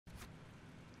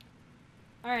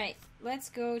Alright, let's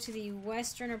go to the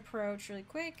western approach really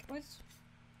quick. What's...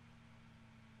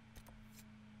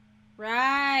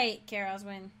 Right! Carol's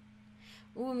win.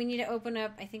 Ooh, we need to open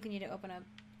up... I think we need to open up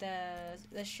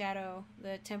the shadow,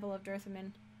 the Temple of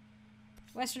Dorthaman.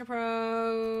 Western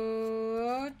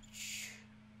approach.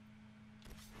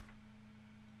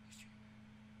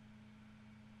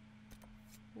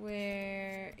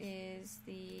 Where is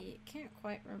the... Can't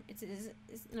quite remember.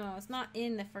 No, it's not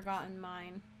in the Forgotten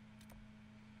Mine.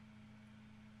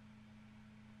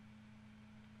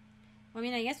 Well, I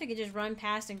mean, I guess we could just run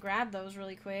past and grab those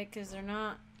really quick, because they're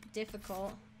not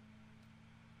difficult.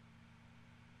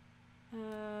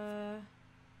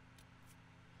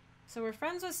 So we're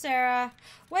friends with Sarah.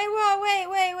 Wait, whoa, wait,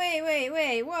 whoa,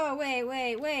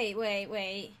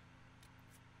 wait.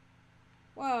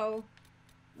 Whoa.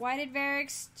 Why did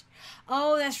Varix...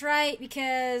 Oh, that's right,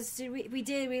 because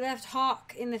we left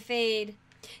Hawk in the Fade.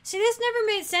 See, this never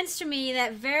made sense to me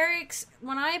that Varix,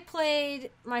 when I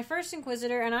played my first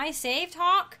Inquisitor and I saved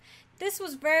Hawk, this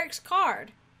was Varix's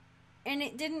card. And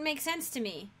it didn't make sense to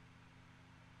me.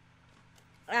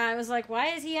 I was like, why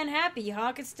is he unhappy?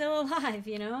 Hawk is still alive,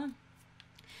 you know?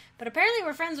 But apparently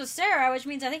we're friends with Sarah, which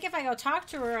means I think if I go talk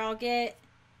to her, I'll get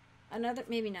another...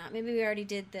 Maybe not. Maybe we already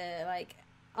did the, like...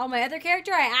 Oh, my other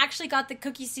character, I actually got the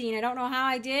cookie scene. I don't know how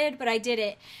I did, but I did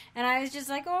it. And I was just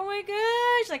like, oh my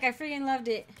gosh. Like, I freaking loved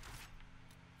it.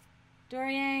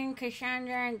 Dorian,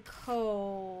 Cassandra, and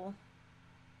Cole.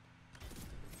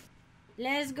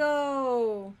 Let's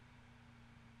go.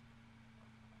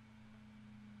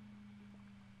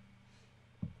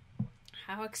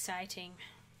 How exciting.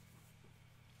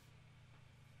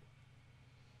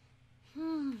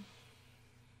 I'm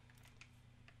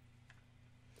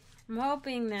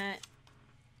hoping that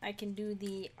I can do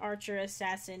the Archer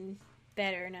Assassin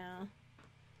better now.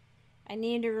 I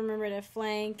need to remember to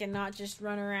flank and not just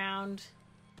run around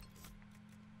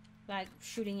like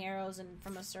shooting arrows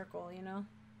from a circle, you know?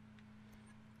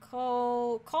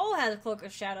 Cole has a Cloak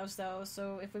of Shadows though,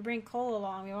 so if we bring Cole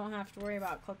along, we won't have to worry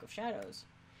about Cloak of Shadows.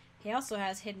 He also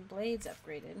has Hidden Blades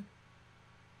upgraded.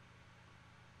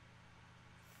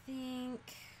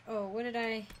 Oh, what did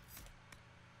I...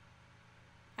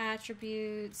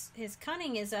 Attributes. His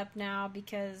cunning is up now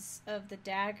because of the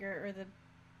dagger or the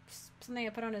something I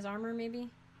put on his armor, maybe.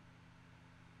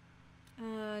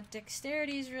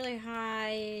 Dexterity is really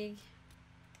high.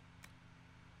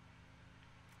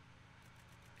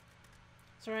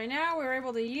 So right now we're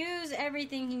able to use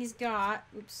everything he's got.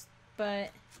 Oops, but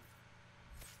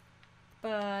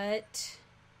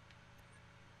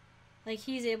like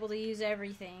he's able to use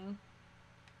everything.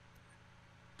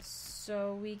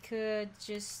 So we could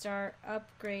just start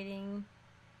upgrading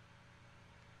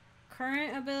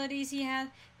current abilities he has.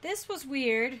 This was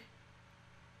weird.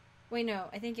 Wait, no.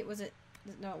 I think it was it.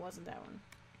 No, it wasn't that one.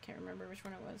 I can't remember which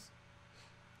one it was.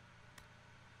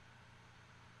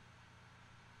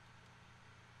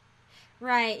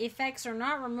 Right. Effects are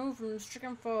not removed from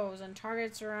stricken foes and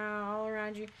targets all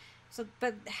around you. So,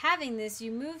 but having this,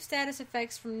 you move status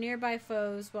effects from nearby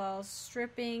foes while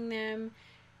stripping them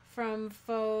from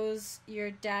foes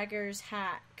your daggers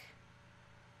hack.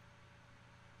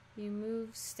 You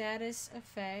move status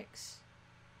effects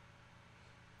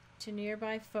to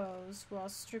nearby foes while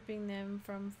stripping them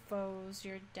from foes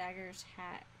your daggers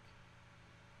hack.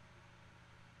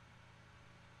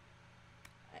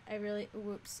 I really...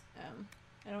 Whoops.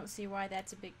 I don't see why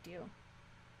that's a big deal.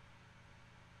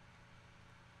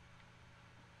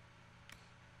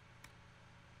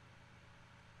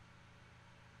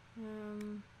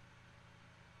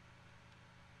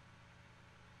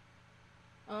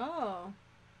 Oh.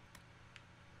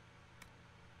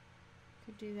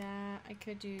 Could do that. I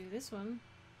could do this one.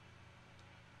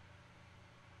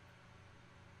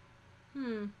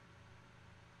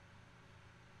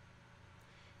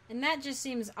 And that just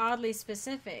seems oddly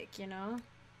specific, you know?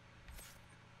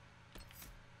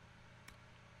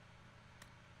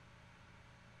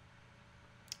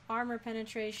 Armor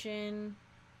penetration.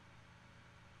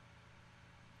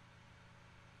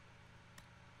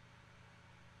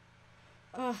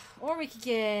 Or we could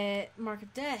get Mark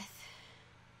of Death.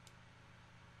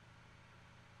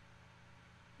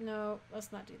 No,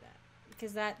 let's not do that.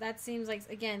 Because that seems like,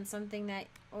 again, something that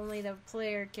only the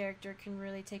player character can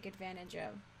really take advantage of.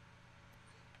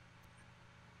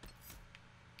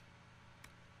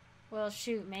 Well,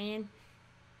 shoot, man.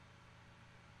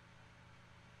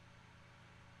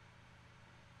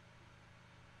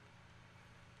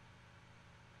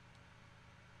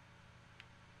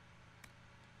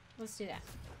 Let's do that.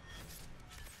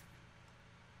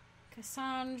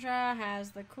 Cassandra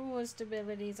has the coolest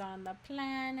abilities on the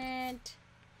planet.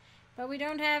 But we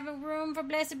don't have room for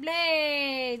blessed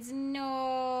blades.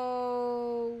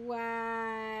 No.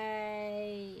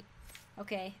 Why?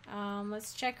 Okay,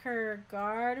 let's check her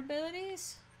guard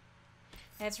abilities.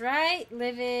 That's right,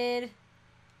 Livid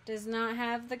does not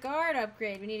have the guard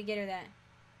upgrade. We need to get her that.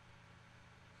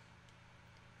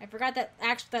 I forgot that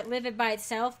that Livid by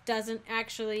itself doesn't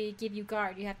actually give you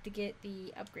guard. You have to get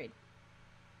the upgrade.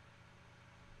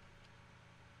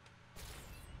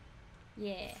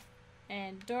 Yeah.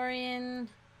 And Dorian,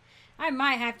 I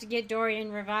might have to get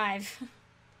Dorian revive.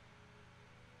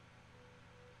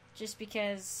 Just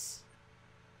because.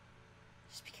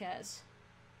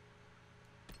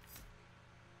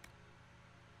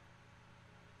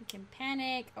 I can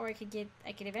panic, or I could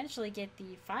eventually get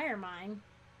the fire mine.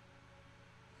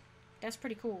 That's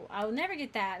pretty cool. I'll never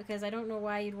get that because I don't know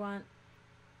why you'd want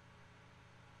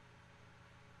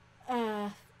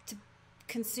to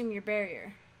consume your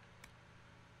barrier.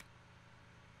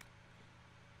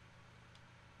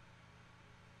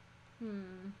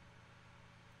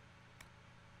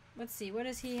 Let's see, what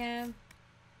does he have?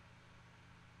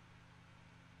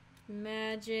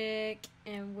 Magic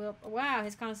and will. Wow,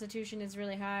 his constitution is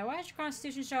really high. Why is your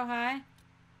constitution so high?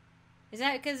 Is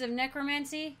that because of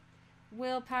necromancy?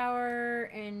 Willpower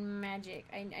and magic.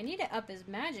 I need to up his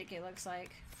magic, it looks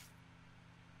like.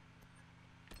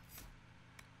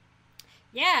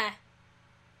 Yeah.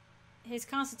 His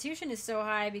constitution is so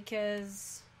high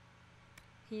because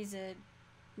he's a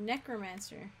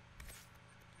necromancer.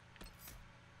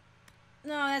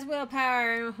 No, that's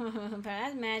willpower.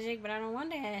 That's magic, but I don't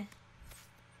want that.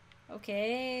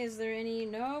 Okay, is there any...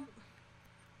 Nope.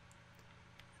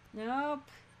 Nope.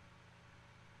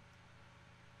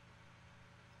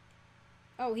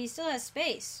 Oh, he still has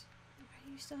space. Why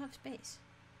do you still have space?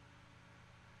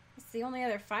 That's the only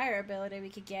other fire ability we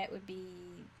could get would be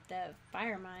the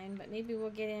fire mine, but maybe we'll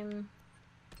get him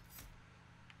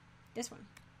this one.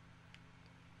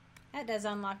 That does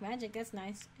unlock magic, that's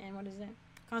nice. And what is that?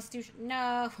 Constitution.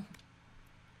 No.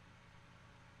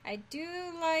 I do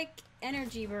like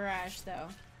energy barrage though.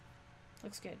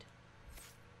 Looks good.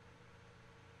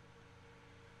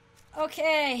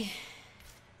 Okay.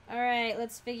 Alright,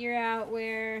 let's figure out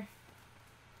where...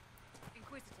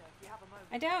 Inquisitor, if you have a moment.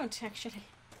 I don't, actually.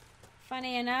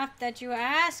 Funny enough that you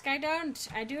ask, I don't.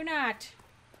 I do not.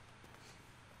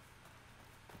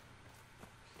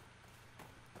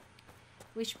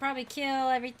 We should probably kill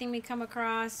everything we come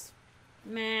across.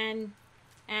 Man,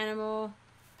 animal,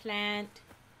 plant,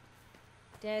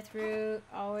 death root.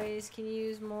 Always can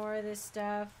use more of this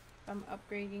stuff. I'm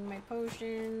upgrading my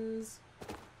potions.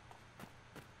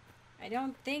 I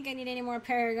don't think I need any more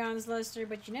paragons, Luster,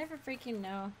 but you never freaking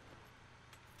know.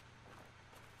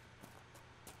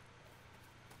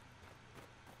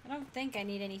 I don't think I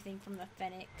need anything from the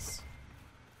Phoenix.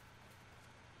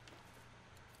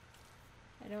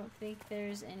 I don't think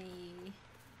there's any...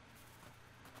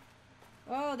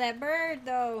 Oh, that bird,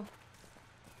 though.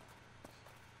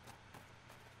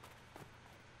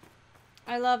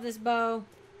 I love this bow.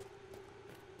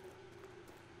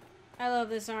 I love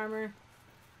this armor.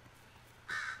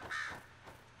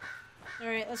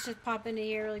 Alright, let's just pop into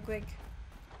here really quick.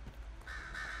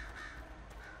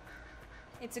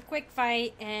 It's a quick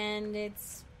fight, and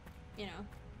it's, you know,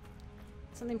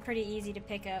 something pretty easy to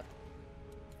pick up.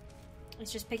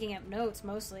 It's just picking up notes,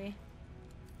 mostly.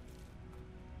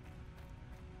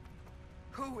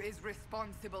 Who is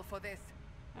responsible for this?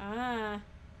 Ah.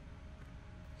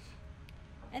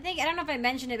 I don't know if I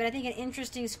mentioned it, but I think an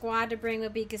interesting squad to bring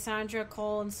would be Cassandra,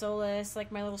 Cole, and Solus,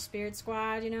 like my little spirit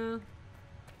squad, you know?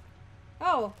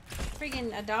 Oh,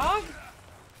 freaking a dog?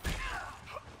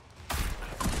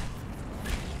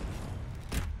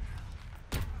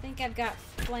 I think I've got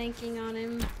flanking on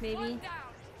him, maybe.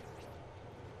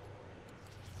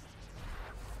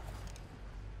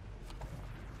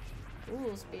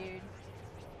 Fool's beard.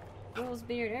 Fool's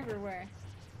beard everywhere.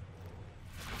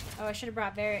 Oh, I should have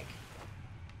brought Varric.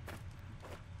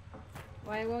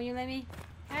 Why won't you let me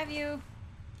have you?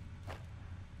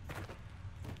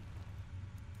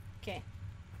 Okay.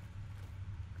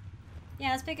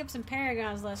 Yeah, let's pick up some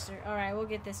paragons, Lester. Alright, we'll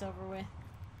get this over with.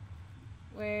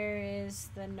 Where is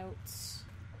the notes?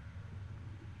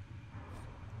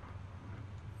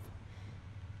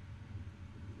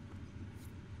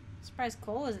 Surprised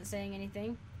Cole isn't saying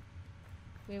anything.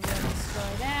 We will destroy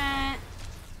that.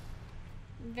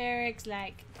 Varric's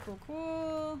like,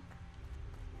 cool.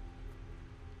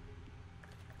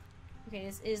 Okay,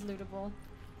 this is lootable.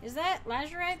 Is that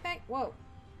lazurite back? Whoa.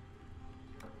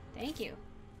 Thank you.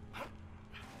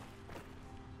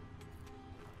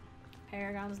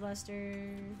 Paragons,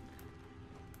 Lester.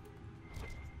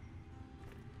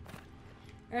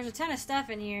 There's a ton of stuff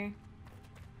in here.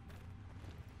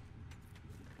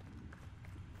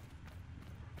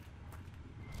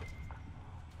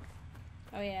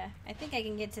 Oh yeah, I think I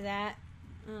can get to that.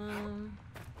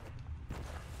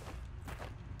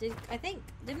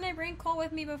 Didn't I bring Cole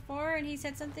with me before and he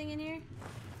said something in here?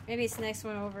 Maybe it's the next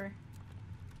one over.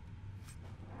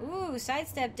 Ooh,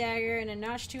 sidestep dagger and a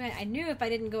notch 2 hand. I knew if I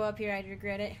didn't go up here I'd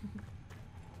regret it.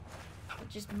 It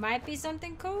just might be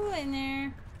something cool in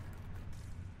there.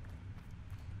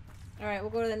 Alright,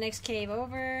 we'll go to the next cave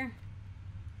over.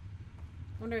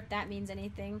 Wonder if that means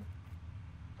anything.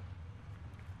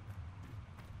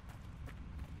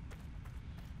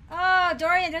 Oh,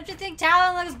 Dorian, don't you think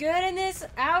Talon looks good in this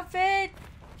outfit?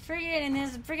 Freaking in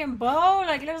this freaking bow?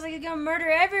 Like, it looks like he's gonna murder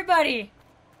everybody.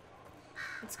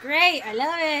 It's great. I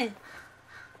love it.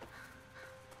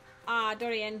 Ah,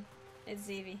 Dorian. It's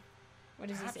Zeevy. What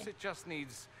does he say? Perhaps it just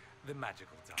needs the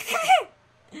magical touch.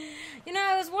 You know,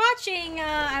 I was watching,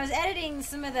 I was editing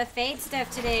some of the Fate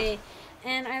stuff today,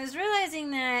 and I was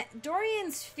realizing that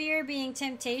Dorian's fear being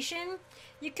temptation,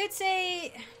 you could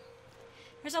say...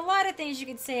 There's a lot of things you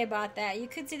could say about that. You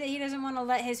could say that he doesn't want to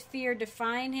let his fear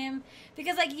define him.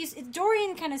 Because, like,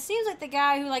 Dorian kind of seems like the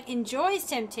guy who, like, enjoys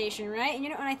temptation, right? And, you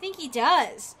know, and I think he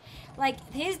does.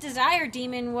 Like, his desire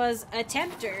demon was a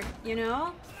tempter, you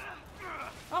know?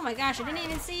 Oh my gosh, I didn't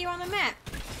even see you on the map.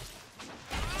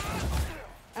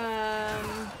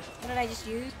 What did I just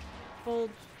use? No,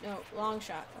 long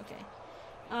shot, okay.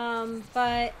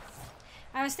 But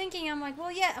I was thinking, I'm like,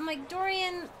 well, yeah, I'm like,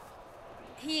 Dorian...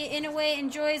 He, in a way,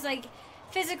 enjoys, like,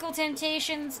 physical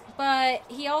temptations, but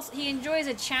he enjoys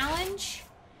a challenge.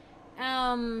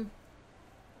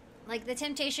 Like, the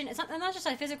temptation, it's not just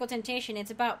a physical temptation, it's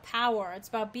about power. It's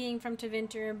about being from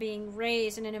Tevinter, being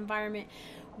raised in an environment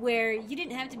where you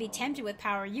didn't have to be tempted with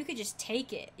power. You could just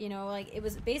take it, you know? Like, it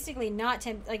was basically not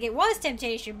like, it was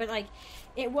temptation, but, like,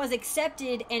 it was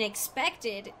accepted and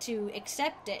expected to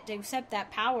accept it, to accept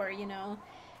that power, you know?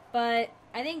 But...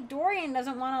 I think Dorian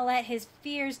doesn't want to let his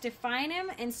fears define him,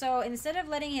 and so instead of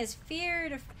letting fear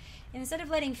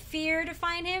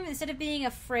define him, instead of being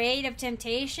afraid of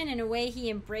temptation, in a way he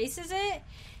embraces it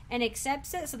and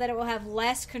accepts it so that it will have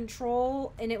less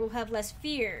control and it will have less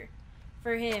fear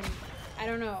for him. I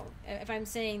don't know if I'm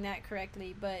saying that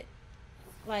correctly, but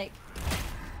like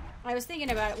I was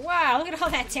thinking about it. Wow, look at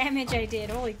all that damage I did.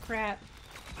 Holy crap.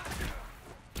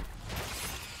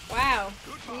 Wow,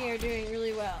 we are doing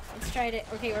really well. Let's try to...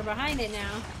 Okay, we're behind it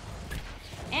now.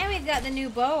 And we've got the new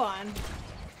bow on.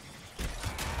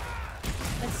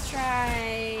 Let's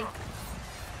try...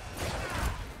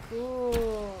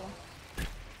 Cool.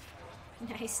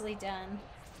 Nicely done.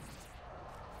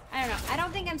 I don't know. I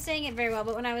don't think I'm saying it very well,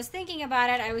 but when I was thinking about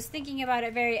it, I was thinking about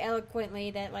it very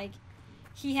eloquently, that, like,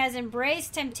 he has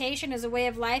embraced temptation as a way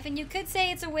of life, and you could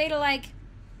say it's a way to, like...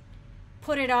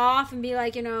 put it off and be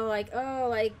like, you know, like, oh,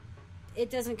 like, it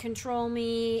doesn't control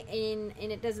me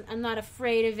and it doesn't, I'm not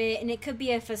afraid of it, and it could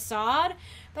be a facade,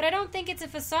 but I don't think it's a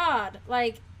facade.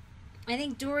 Like, I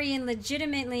think Dorian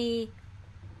legitimately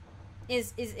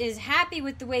is happy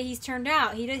with the way he's turned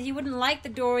out. He wouldn't like the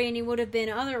Dorian he would have been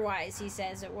otherwise, he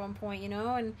says at one point, you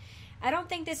know, and I don't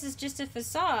think this is just a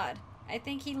facade. I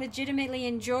think he legitimately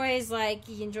enjoys, like,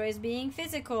 he enjoys being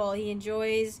physical, he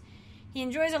enjoys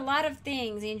a lot of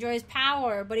things. He enjoys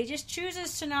power, but he just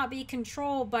chooses to not be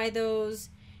controlled by those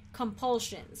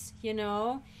compulsions, you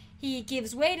know? He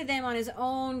gives way to them on his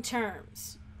own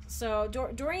terms. So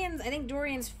I think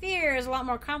Dorian's fear is a lot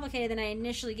more complicated than I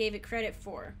initially gave it credit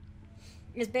for,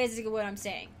 is basically what I'm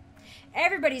saying.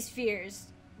 Everybody's fears,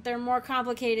 they're more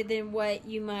complicated than what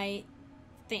you might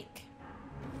think.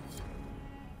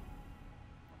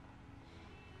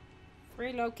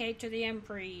 Relocate to the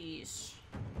Emprise.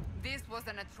 This was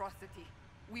an atrocity.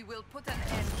 We will put an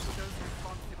end to those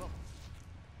responsible.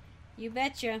 You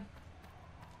betcha.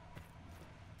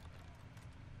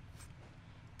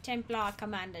 Templar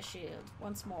Commander Shield.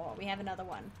 Once more. We have another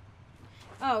one.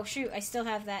 Oh, shoot. I still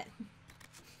have that.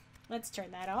 Let's turn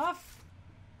that off.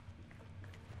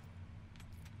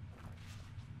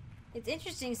 It's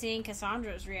interesting seeing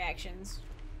Cassandra's reactions.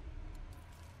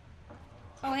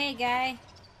 Oh, hey, guy.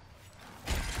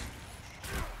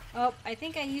 Oh, I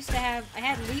think I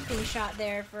had leaping shot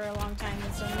there for a long time,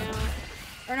 and so now...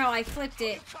 Or no, I flipped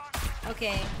it.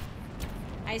 Okay.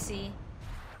 I see.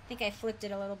 I think I flipped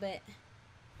it a little bit.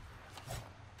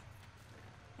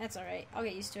 That's alright. I'll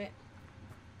get used to it.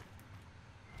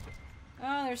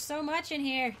 Oh, there's so much in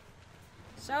here.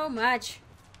 So much.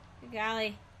 Good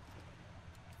golly.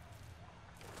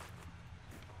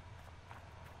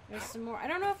 There's some more. I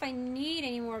don't know if I need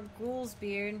any more Ghoul's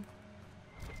Beard.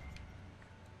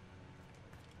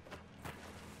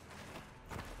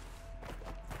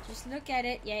 Just look at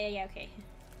it. Yeah, okay.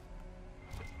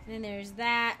 And then there's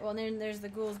that. Well, then there's the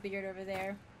ghoul's beard over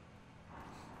there.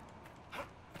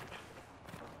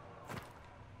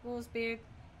 Ghoul's beard.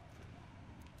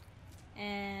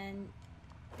 And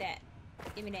that.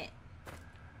 Give me that.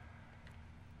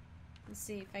 Let's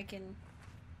see if I can...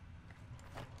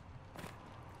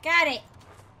 Got it!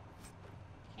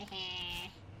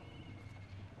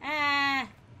 Ah!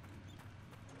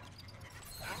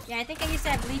 Yeah, I think I used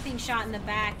to have leaping shot in the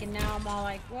back, and now I'm all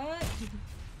like, what?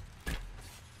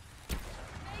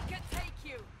 Make it take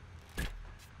you.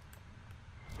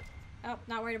 Oh,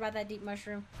 not worried about that deep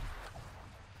mushroom.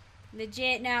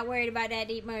 Legit not worried about that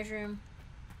deep mushroom.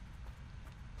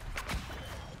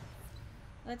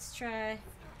 Let's try...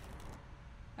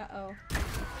 Uh-oh.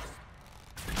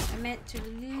 I meant to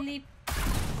leap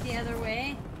the other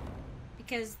way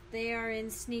because they are in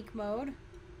sneak mode.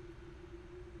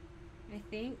 I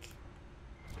think.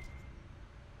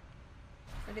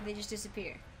 Or did they just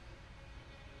disappear?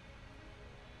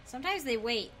 Sometimes they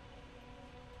wait.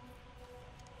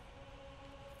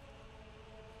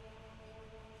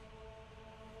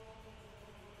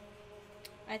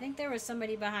 I think there was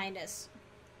somebody behind us.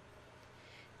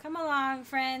 Come along,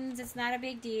 friends. It's not a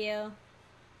big deal.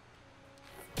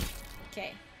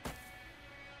 Okay.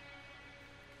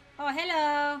 Oh,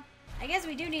 hello. I guess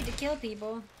we do need to kill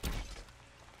people.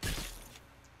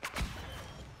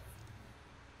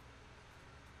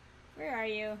 Where are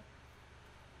you?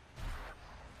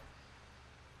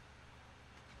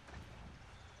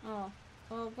 Oh.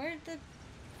 Well, where'd the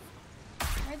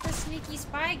sneaky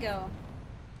spy go?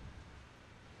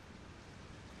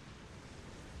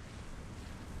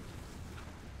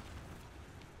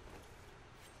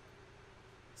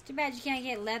 It's too bad you can't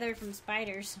get leather from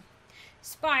spiders.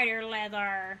 Spider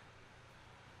leather.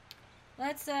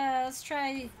 Let's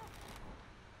try.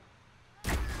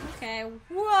 Okay.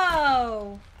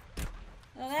 Whoa!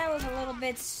 Well, that was a little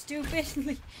bit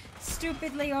stupidly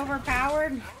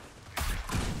overpowered.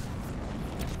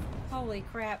 Holy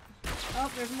crap.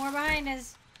 Oh, there's more behind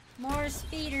us. More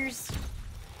speeders.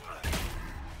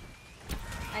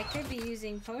 I could be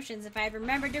using potions if I'd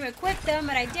remembered to equip them,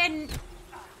 but I didn't.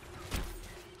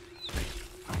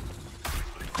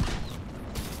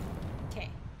 Okay.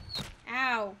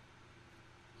 Ow.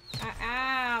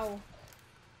 Ow.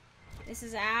 This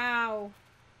is ow.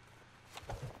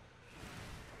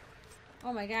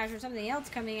 Oh my gosh, there's something else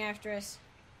coming after us.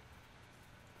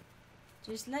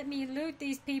 Just let me loot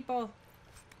these people.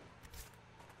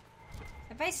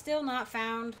 Have I still not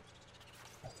found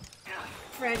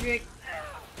Frederick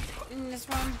in this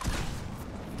one?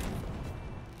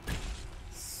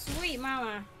 Sweet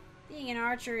mama. Being an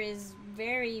archer is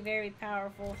very, very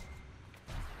powerful.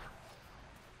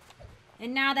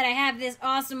 And now that I have this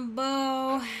awesome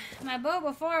bow, my bow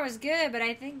before was good, but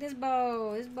I think this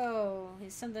bow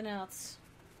is something else.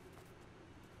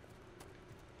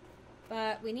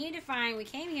 But we need to find, we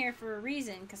came here for a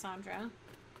reason, Cassandra.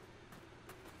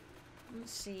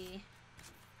 Let's see.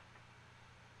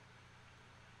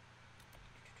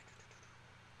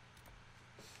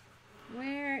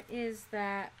 Where is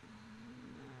that?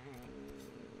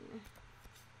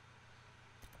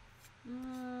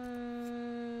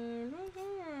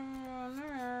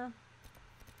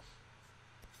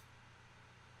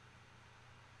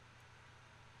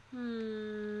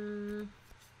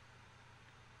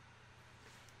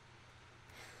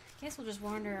 Guess we'll just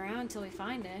wander around until we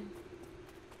find it.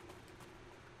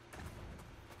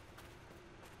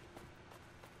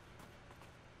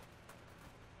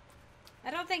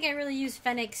 I don't think I really use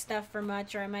Fennec stuff for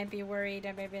much, or I might be worried.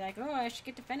 I might be like, oh, I should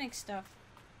get the Fennec stuff.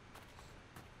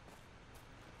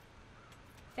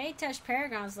 Fade Touch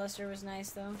Paragon's Luster was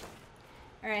nice, though.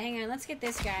 Alright, hang on. Let's get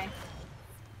this guy.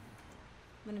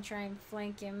 I'm gonna try and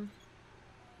flank him.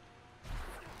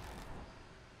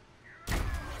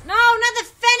 No, not the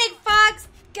Fennec Fox!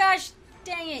 Gosh,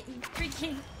 dang it. You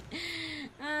freaking...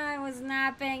 I was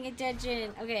not paying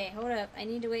attention. Okay, hold up. I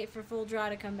need to wait for full draw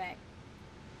to come back.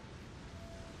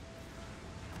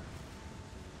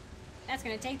 That's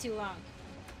gonna take too long.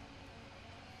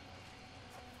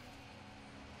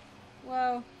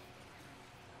 Whoa.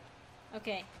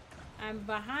 Okay. I'm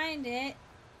behind it.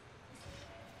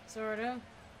 Sort of.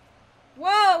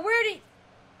 Whoa, where'd he...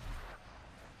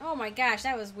 Oh my gosh,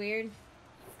 that was weird.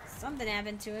 Something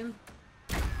happened to him.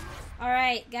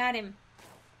 Alright, got him.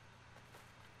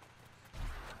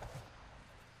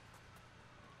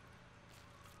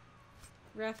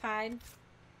 Rough hide.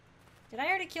 Did I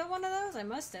already kill one of those? I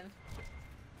must have.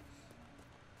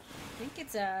 I think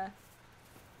it's a...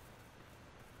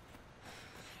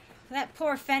 That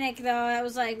poor Fennec, though, that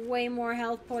was like way more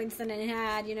health points than it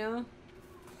had, you know?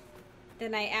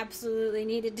 than I absolutely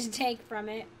needed to take from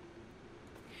it.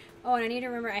 Oh, and I need to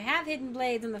remember, I have hidden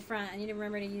blades in the front. I need to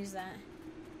remember to use that.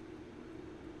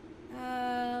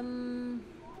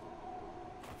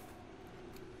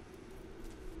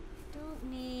 Don't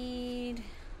need...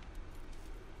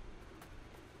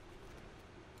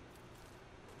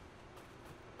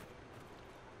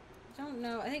 I don't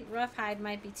know. I think rough hide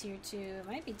might be tier 2. It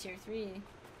might be tier 3.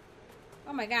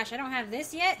 Oh my gosh, I don't have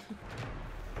this yet?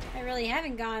 I really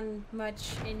haven't gone much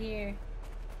in here.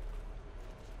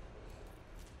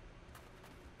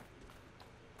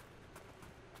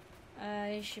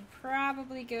 I should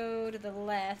probably go to the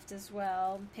left as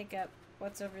well and pick up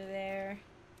what's over there.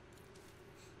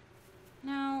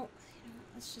 No, you know,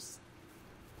 let's just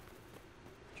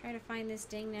try to find this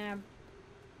dang nab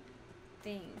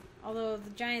thing. Although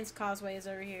the Giant's Causeway is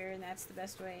over here, and that's the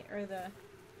best way, or the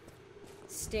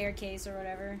staircase or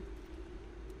whatever.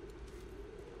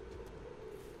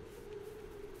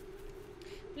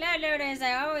 Blood lotus,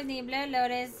 I always need blood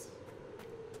lotus.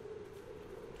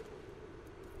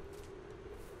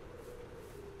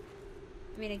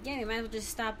 I mean, again, we might as well just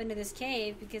stop into this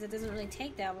cave because it doesn't really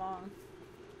take that long.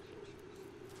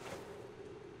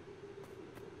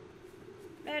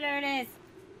 Blood lotus!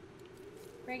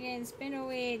 Friggin'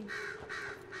 spindleweed.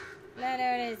 Blood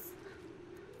lotus.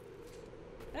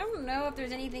 I don't know if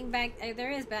there's anything back...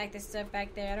 there is this stuff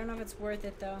back there. I don't know if it's worth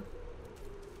it, though.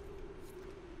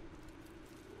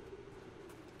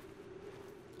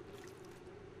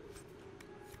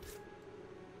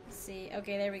 Let's see.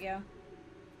 Okay, there we go.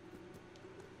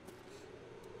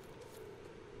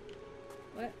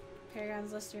 What?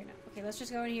 Paragon's Lister? No. Okay, let's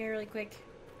just go in here really quick.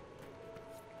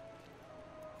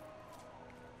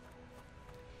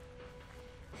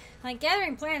 Like,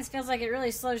 gathering plants feels like it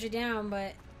really slows you down,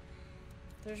 but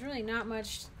there's really not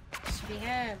much to be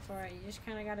had for it. You just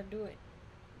kind of got to do it.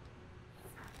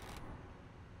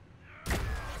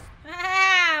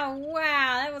 Ah!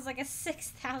 Wow, that was like a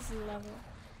 6,000 level.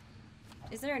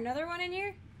 Is there another one in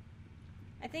here?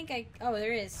 I think oh,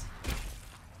 there is.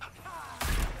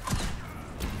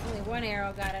 Only one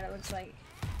arrow got it, it looks like.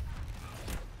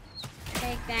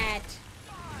 Take that.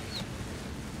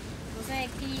 Mosaic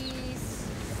piece.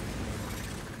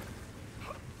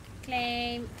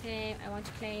 Claim. I want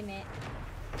to claim it.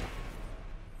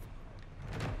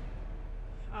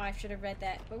 Oh, I should have read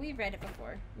that. But we've read it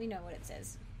before. We know what it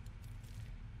says.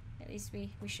 At least we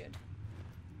should.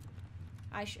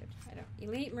 I should. I don't.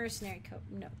 Elite mercenary coat.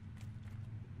 No.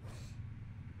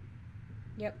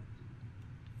 Yep.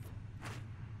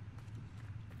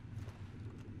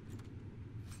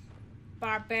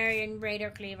 Barbarian Raider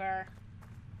Cleaver.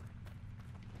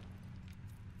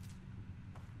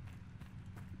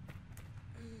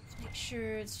 Make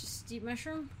sure it's just deep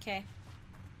mushroom. Okay.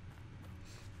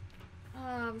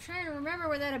 I'm trying to remember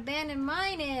where that abandoned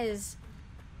mine is.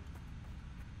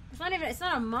 It's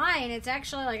not a mine, it's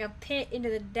actually like a pit into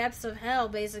the depths of hell,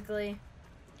 basically.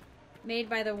 Made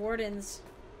by the wardens.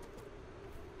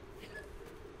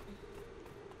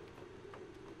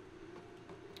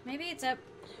 Maybe it's up...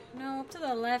 No, up to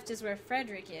the left is where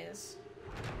Frederick is.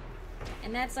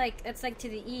 And that's like to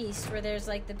the east, where there's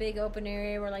like the big open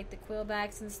area where like the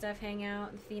quillbacks and stuff hang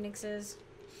out, and phoenixes.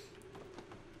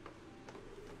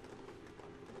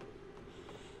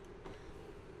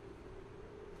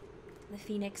 The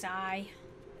Phoenix Eye.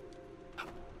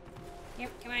 Yep,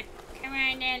 come on,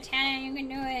 Dantana, you can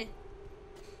do it.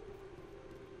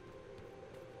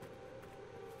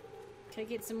 Could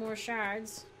get some more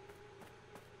shards.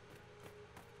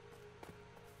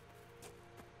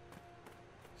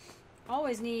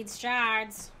 Always needs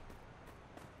shards.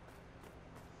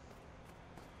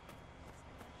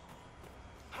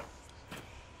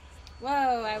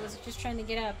 Whoa, I was just trying to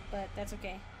get up, but that's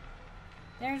okay.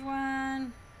 There's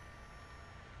one.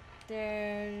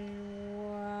 There's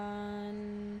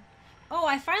one. Oh,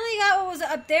 I finally got what was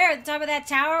up there at the top of that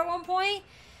tower at one point.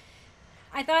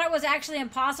 I thought it was actually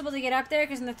impossible to get up there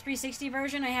because in the 360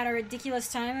 version I had a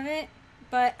ridiculous time of it.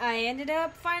 But I ended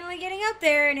up finally getting up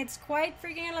there, and it's quite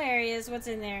freaking hilarious what's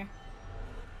in there.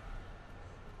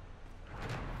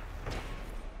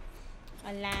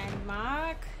 A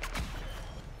landmark.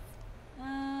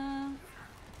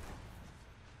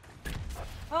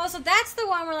 Oh, so that's the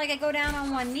one where, like, I go down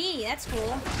on one knee. That's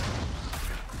cool.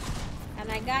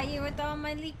 And I got you with all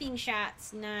my leaping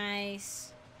shots.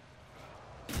 Nice.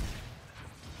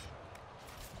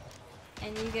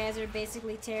 And you guys are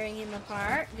basically tearing him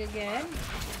apart. Good, good.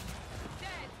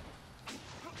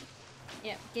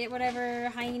 Yep, get whatever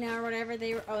hyena or whatever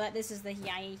they were. Oh, this is the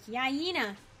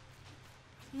hyena.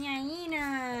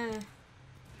 Hyena.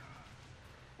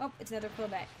 Oh, it's another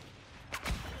quillback.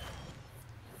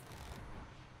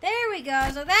 There we go.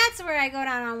 So that's where I go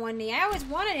down on one knee. I always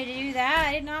wanted to do that.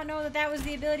 I did not know that that was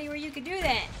the ability where you could do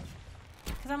that.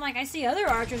 Because I'm like, I see other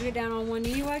archers get down on one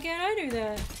knee. Why can't I do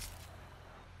that?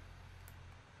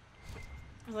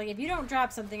 I was like, if you don't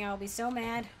drop something, I'll be so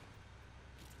mad.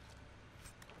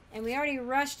 And we already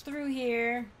rushed through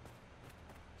here.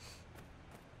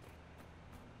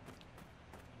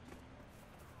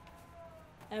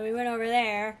 And we went over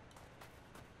there.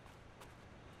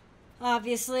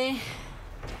 Obviously.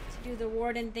 To do the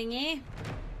warden thingy.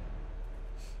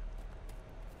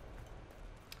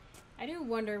 I do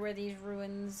wonder where these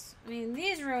ruins... I mean,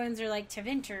 these ruins are like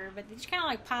Tevinter, but they just kind of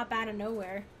like pop out of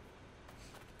nowhere.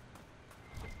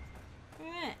 Look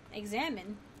at that.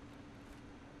 Examine.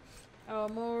 Oh,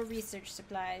 more research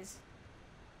supplies.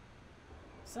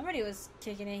 Somebody was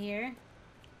kicking it here.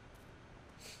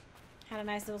 Had a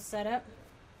nice little setup.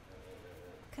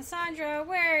 Cassandra,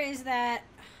 where is that?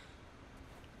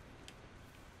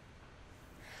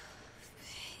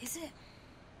 Is it?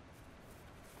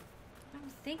 I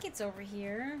don't think it's over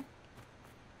here.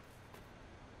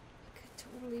 I could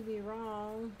totally be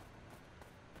wrong.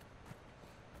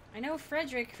 I know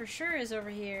Frederick for sure is over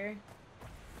here.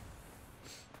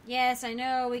 Yes, I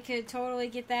know. We could totally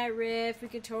get that rift. We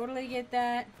could totally get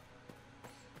that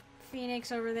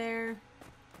Phoenix over there.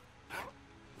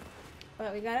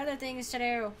 But we got other things to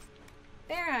do.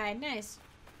 Bear hide, nice.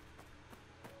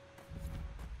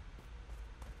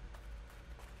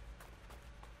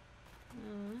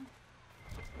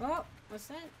 Oh, what's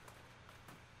that?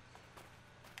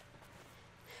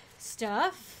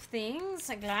 Stuff, things,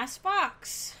 a glass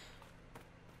box.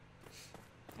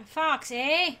 A fox,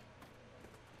 eh?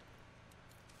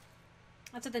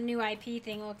 That's what the new IP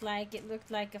thing looked like. It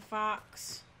looked like a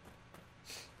fox.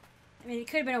 I mean, it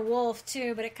could have been a wolf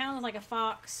too, but it kind of looked like a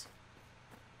fox.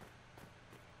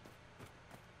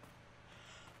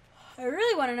 I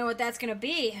really want to know what that's going to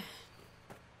be.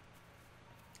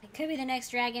 It could be the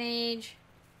next Dragon Age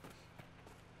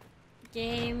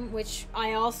game, which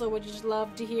I also would just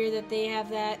love to hear that they have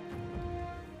that,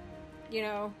 you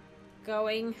know,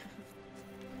 going.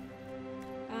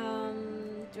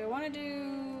 Do I want to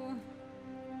do...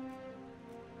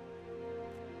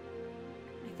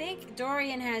 I think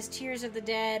Dorian has Tears of the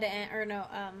Dead, and, or no,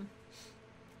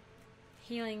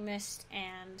 Healing Mist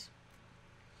and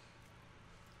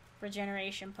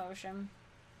Regeneration Potion.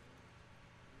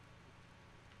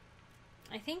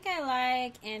 I think I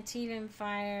like Antivan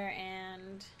Fire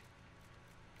and...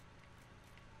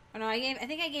 Oh no, I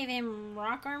think I gave him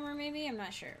rock armor maybe? I'm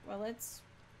not sure. Well, let's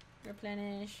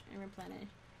replenish and replenish.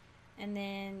 And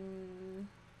then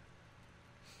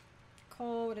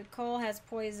Cole has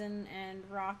poison and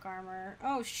rock armor.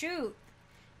 Oh shoot!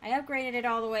 I upgraded it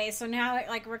all the way, so now it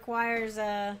like requires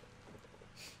a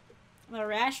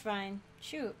rash vine.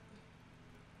 Shoot.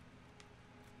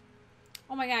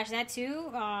 Oh my gosh, that too?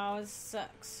 Oh, this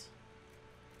sucks.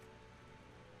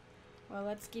 Well,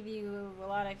 let's give you a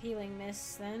lot of healing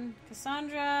mist then.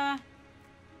 Cassandra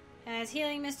has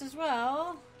healing mist as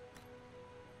well.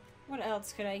 What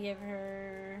else could I give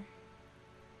her?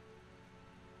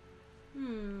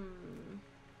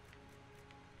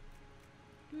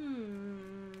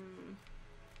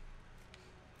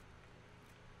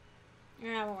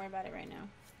 Yeah, I won't worry about it right now.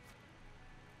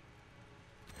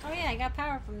 Oh yeah, I got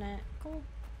power from that. Cool.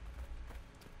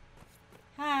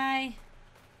 Hi.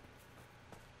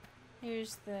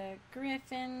 Here's the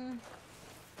griffin.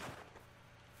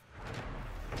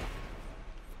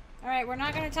 Alright, we're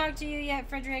not going to talk to you yet,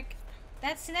 Frederick.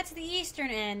 That's the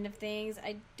eastern end of things.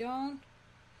 I don't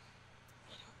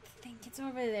think it's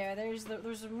over there. There's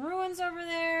some ruins over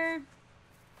there.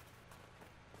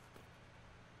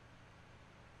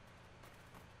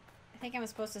 I think I'm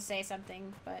supposed to say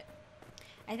something, but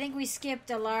I think we skipped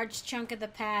a large chunk of the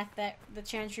path that the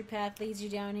Chantry path leads you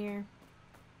down here.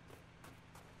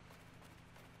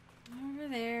 Over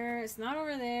there. It's not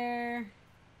over there.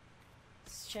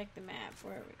 Let's check the map.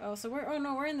 Where are we? Oh, so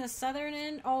we're in the southern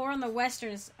end. Oh, we're on the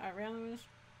western. We're on the west.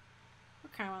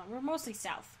 We're mostly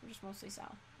south. We're just mostly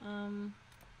south. The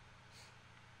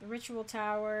ritual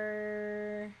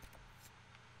tower.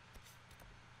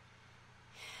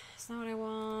 It's not what I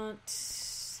want.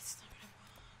 It's not what I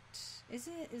want. Is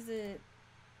it? Is it?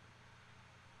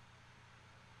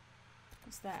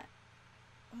 What's that?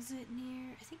 Was it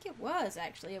near? I think it was,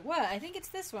 actually. It was. I think it's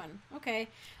this one. Okay.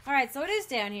 Alright, so it is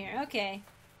down here. Okay.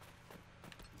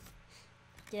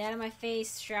 Get out of my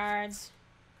face, shards.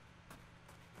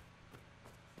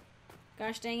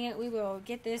 Gosh dang it, we will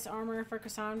get this armor for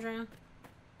Cassandra.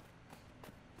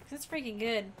 That's freaking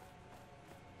good.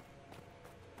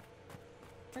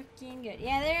 Freaking good.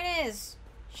 Yeah, there it is.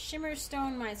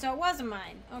 Shimmerstone mine. So it was a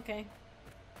mine. Okay.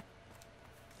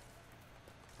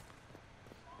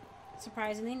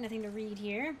 Surprisingly, nothing to read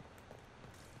here.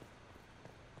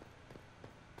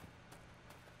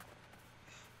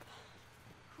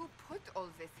 Who put all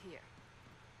this here?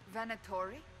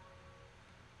 Venatori?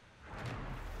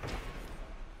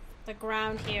 The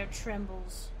ground here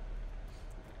trembles.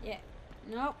 Yeah.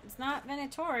 Nope, it's not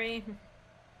Venatori.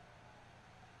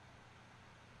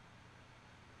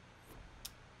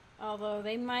 Although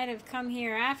they might have come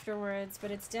here afterwards,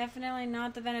 but it's definitely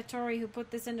not the Venatori who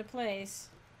put this into place.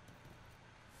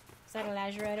 Is that a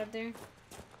lazurite up there?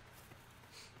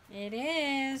 It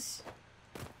is.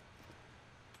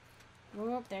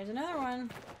 Whoop, there's another one.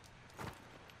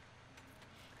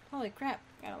 Holy crap,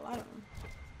 got a lot of them.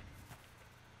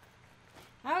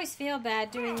 I always feel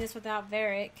bad doing this without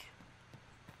Varric.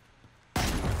 And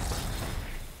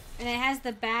it has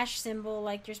the bash symbol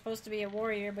like you're supposed to be a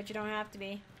warrior, but you don't have to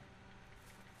be.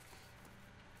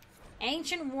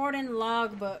 Ancient Warden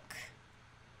Logbook.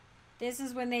 This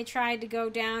is when they tried to go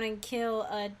down and kill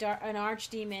an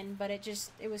archdemon, but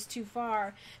it was too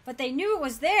far. But they knew it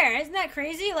was there. Isn't that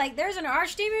crazy? Like, there's an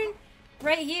archdemon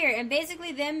right here, and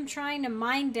basically them trying to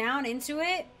mine down into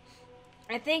it,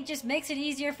 I think just makes it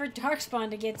easier for Darkspawn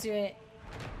to get to it.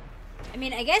 I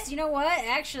mean, I guess, you know what?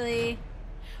 Actually,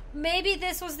 maybe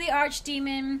this was the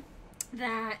archdemon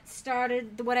that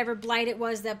started whatever blight it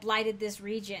was that blighted this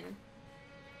region.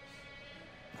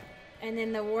 And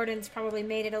then the wardens probably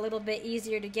made it a little bit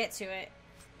easier to get to it.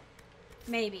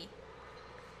 Maybe.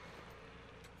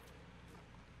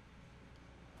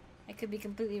 I could be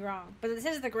completely wrong. But it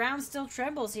says the ground still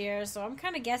trembles here, so I'm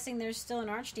kind of guessing there's still an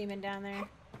archdemon down there.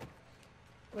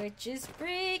 Which is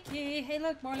freaky. Hey,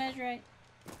 look, more lazurite.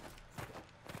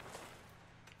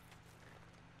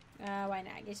 Why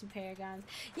not? Get some paragons.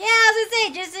 Yeah, I was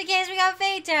gonna say, just in case we got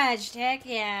fate touched. Heck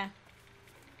yeah.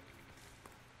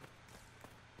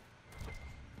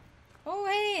 Oh,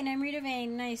 hey, an Emerita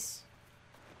vein. Nice.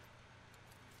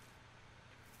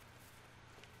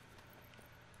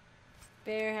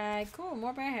 Bearhide. Cool,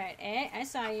 more bearhide. Hey, I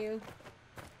saw you.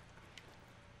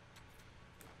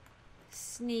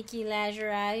 Sneaky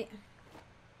lazurite.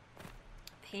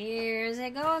 Here's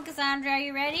it going, Cassandra. Are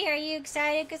you ready? Are you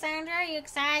excited, Cassandra? Are you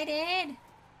excited?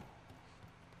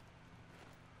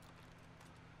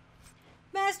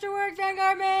 Masterwork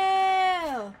Vanguard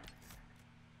Mail!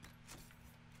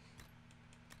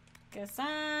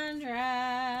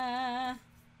 Cassandra.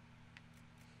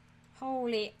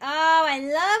 Holy. Oh, I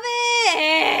love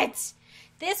it!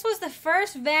 This was the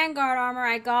first Vanguard armor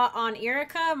I got on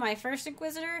Erica, my first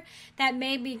Inquisitor, that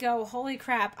made me go, holy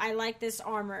crap, I like this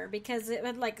armor. Because it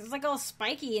was like all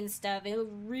spiky and stuff. It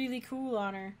looked really cool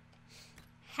on her.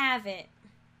 Have it.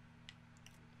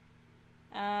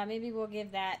 Maybe we'll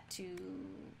give that to...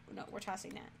 No, we're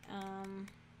tossing that.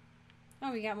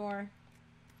 Oh, we got more.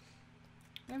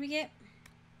 What do we get?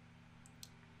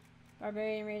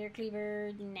 Barbarian Raider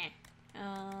Cleaver. Nah.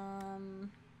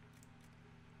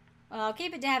 Well, I'll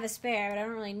keep it to have a spare, but I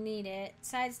don't really need it.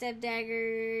 Sidestep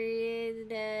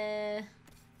dagger.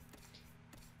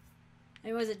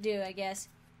 What was it do, I guess?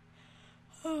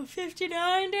 Oh,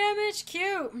 59 damage.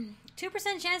 Cute.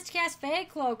 2% chance to cast Fey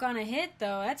Cloak on a hit,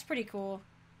 though. That's pretty cool.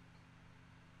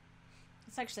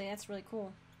 That's really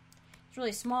cool. It's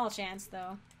really small chance,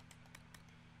 though.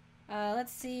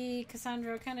 Let's see,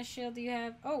 Cassandra, what kind of shield do you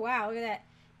have? Oh, wow, look at that.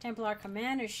 Templar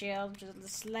Commander shield, which is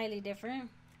slightly different.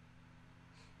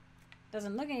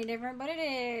 Doesn't look any different, but it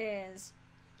is.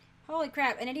 Holy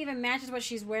crap, and it even matches what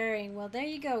she's wearing. Well, there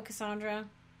you go, Cassandra.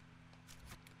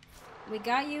 We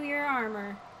got you your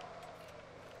armor.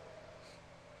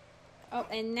 Oh,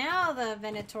 and now the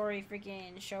Venatori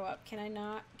freaking show up. Can I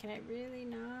not? Can I really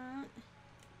not?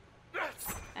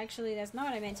 Actually, that's not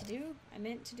what I meant to do. I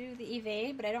meant to do the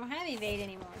evade, but I don't have evade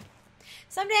anymore.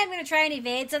 Someday I'm going to try and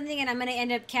evade something, and I'm going to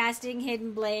end up casting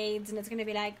Hidden Blades, and it's going to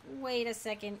be like, wait a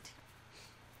second.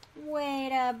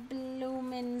 Wait a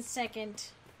bloomin' second.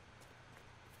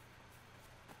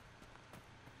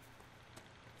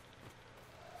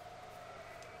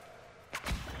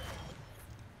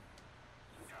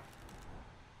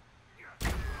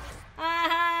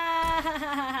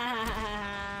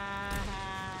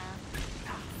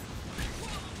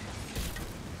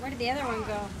 Where did the other one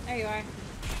go? There you are.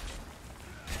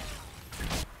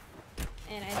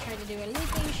 And I tried to do a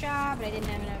leaping shot, but I didn't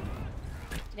have enough.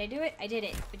 Did I do it? I did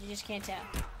it, but you just can't tell.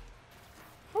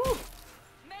 Whew.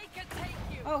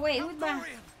 Oh wait, who's behind?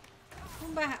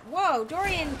 Whoa,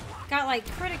 Dorian got like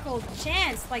critical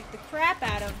chance, like the crap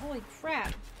out of. Holy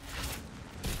crap.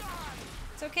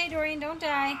 It's okay, Dorian, don't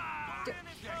die. Just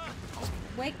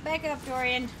wake back up,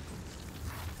 Dorian.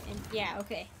 And yeah,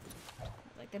 okay.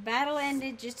 Like the battle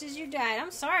ended just as you died.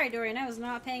 I'm sorry, Dorian. I was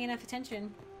not paying enough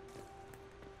attention.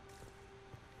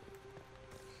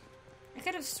 I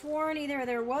could have sworn either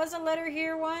there was a letter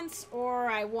here once, or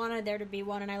I wanted there to be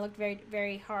one, and I looked very,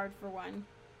 very hard for one.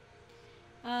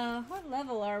 What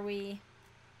level are we?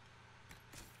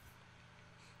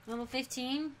 Level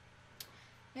 15?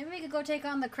 Maybe we could go take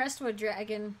on the Crestwood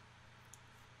Dragon.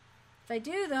 If I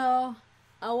do, though,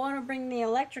 I want to bring the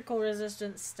electrical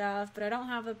resistance stuff, but I don't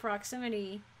have the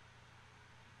proximity.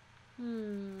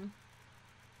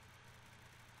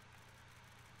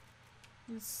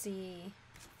 Let's see.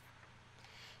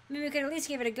 Maybe we could at least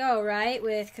give it a go, right?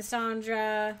 With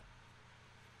Cassandra,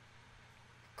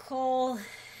 Cole,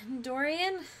 and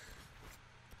Dorian.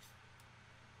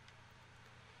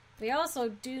 We also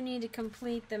do need to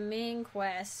complete the main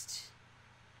quest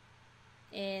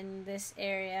in this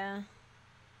area.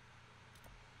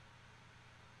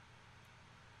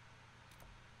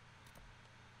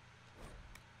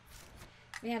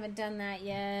 We haven't done that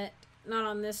yet. Not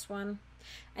on this one.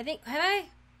 I think, have I?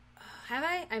 Have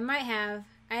I? I might have.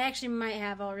 I actually might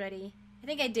have already. I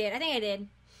think I did. I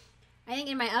think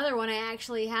in my other one I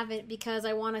actually haven't because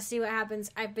I want to see what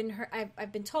happens. I've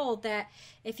been told that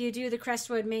if you do the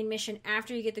Crestwood main mission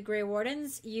after you get the Grey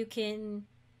Wardens, you can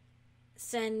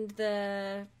send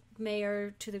the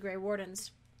mayor to the Grey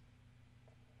Wardens.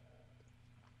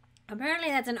 Apparently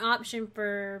that's an option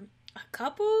for a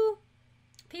couple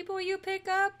people you pick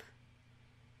up.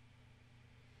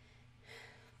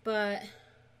 But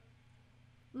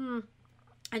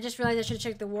I just realized I should have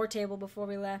checked the war table before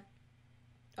we left.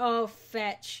 Oh,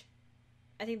 fetch.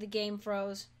 I think the game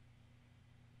froze.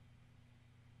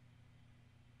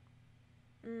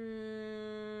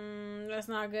 That's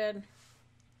not good.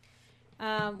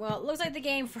 Well, it looks like the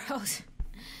game froze.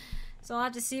 So I'll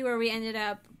have to see where we ended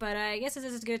up. But I guess this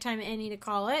is a good time to end to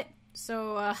call it.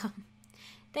 So,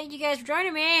 thank you guys for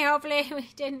joining me. Hopefully we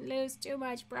didn't lose too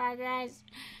much progress.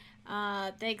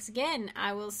 Thanks again.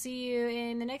 I will see you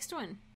in the next one.